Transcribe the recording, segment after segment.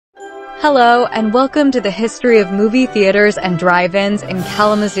Hello, and welcome to the history of movie theaters and drive-ins in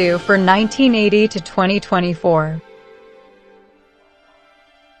Kalamazoo for 1980 to 2024.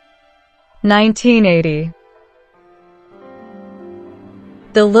 1980.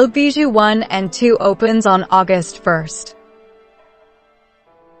 The Le Bijou 1 and 2 opens on August 1st.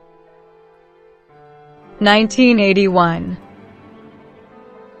 1981.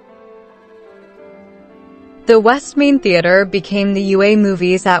 The West Main Theater became the UA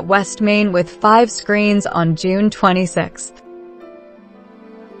Movies at West Main with 5 screens on June 26.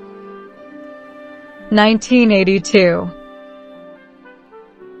 1982.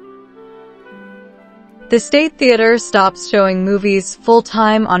 The State Theater stops showing movies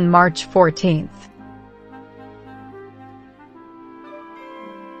full-time on March 14.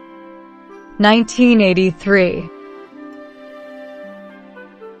 1983.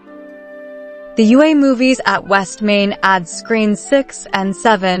 The UA Movies at West Main adds screens 6 and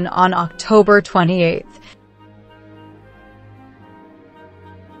 7 on October 28.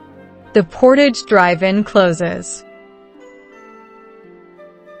 The Portage Drive-In closes.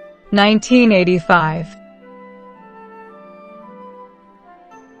 1985.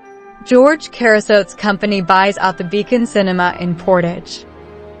 George Carasote's company buys out the Beacon Cinema in Portage.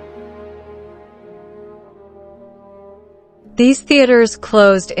 These theaters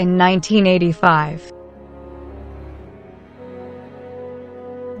closed in 1985.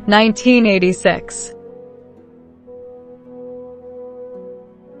 1986.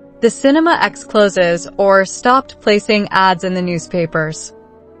 The Cinema X closes or stopped placing ads in the newspapers.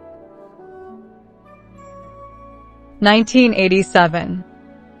 1987.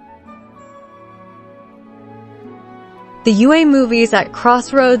 The UA Movies at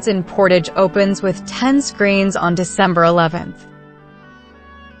Crossroads in Portage opens with 10 screens on December 11.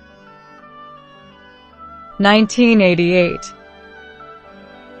 1988.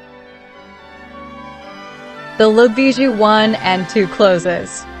 The Le Bijou 1 and 2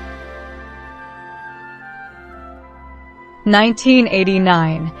 closes.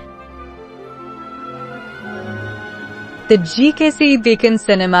 1989. The GKC Beacon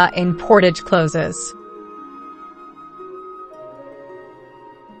Cinema in Portage closes.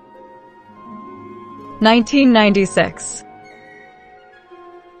 1996.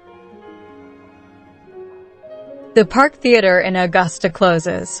 The Park Theater in Augusta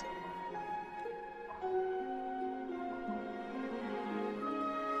closes.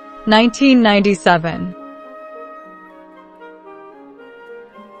 1997.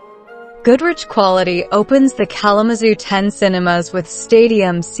 Goodrich Quality opens the Kalamazoo 10 cinemas with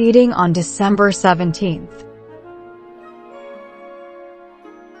stadium seating on December 17.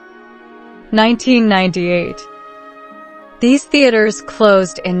 1998. These theaters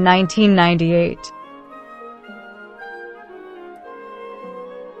closed in 1998.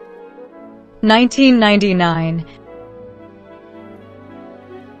 1999.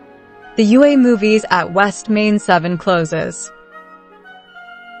 The UA Movies at West Main 7 closes.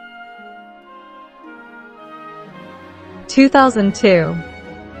 2002.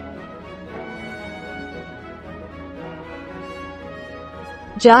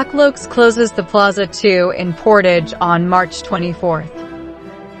 Jack Lokes closes the Plaza 2 in Portage on March 24.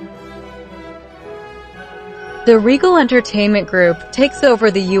 The Regal Entertainment Group takes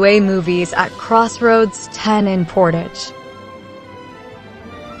over the UA Movies at Crossroads 10 in Portage.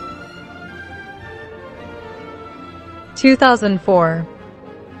 2004.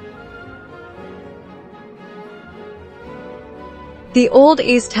 The Old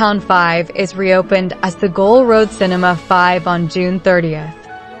Easttown 5 is reopened as the Goal Road Cinema 5 on June 30th.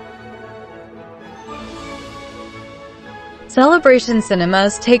 Celebration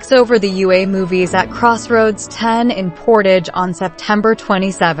Cinemas takes over the UA Movies at Crossroads 10 in Portage on September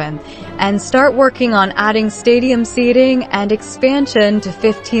 27 and start working on adding stadium seating and expansion to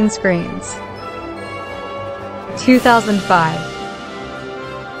 15 screens. 2005.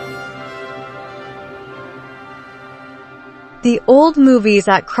 The Old Movies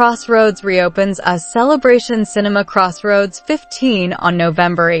at Crossroads reopens as Celebration Cinema Crossroads 15 on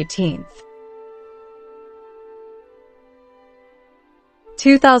November 18.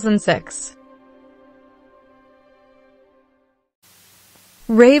 2006.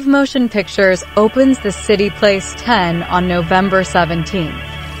 Rave Motion Pictures opens the City Place 10 on November 17. 5,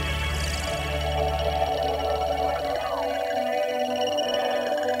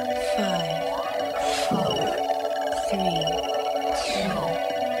 4, 3, 2,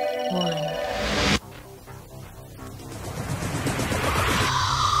 1.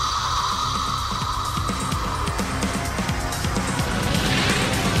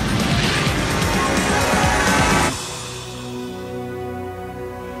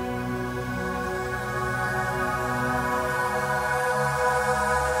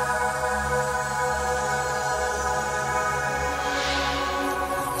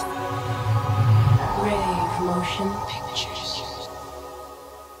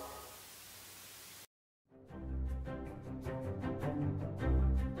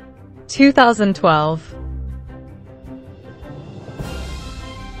 2012.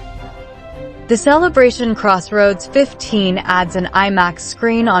 The Celebration Crossroads 15 adds an IMAX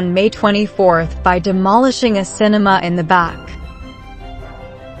screen on May 24th by demolishing a cinema in the back.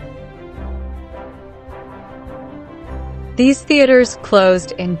 These theaters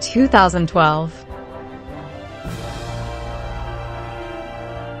closed in 2012.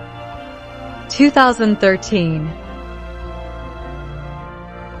 2013.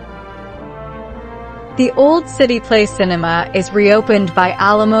 The Old City Place Cinema is reopened by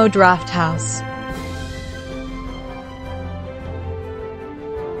Alamo Drafthouse.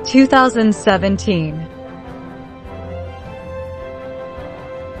 2017.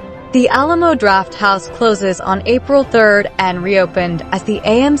 The Alamo Drafthouse closes on April 3rd and reopened as the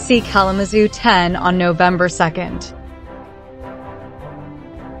AMC Kalamazoo 10 on November 2nd.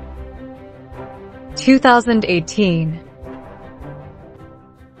 2018.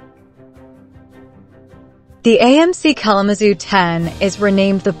 The AMC Kalamazoo 10 is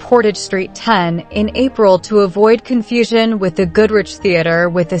renamed the Portage Street 10 in April to avoid confusion with the Goodrich Theater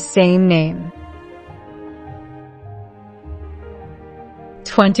with the same name.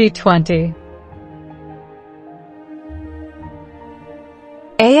 2020.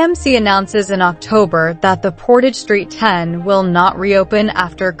 AMC announces in October that the Portage Street 10 will not reopen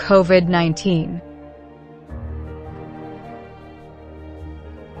after COVID-19.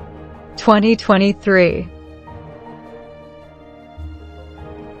 2023.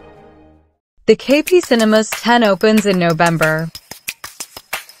 The KP Cinemas 10 opens in November.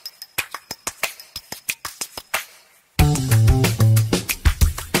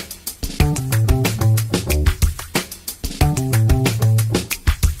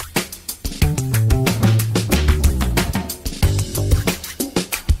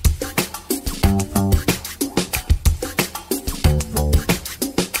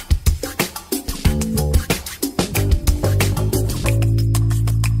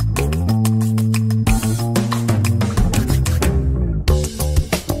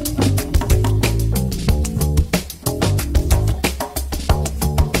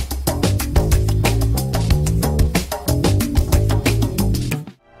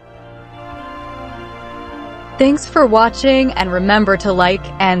 Thanks for watching, and remember to like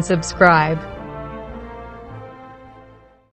and subscribe.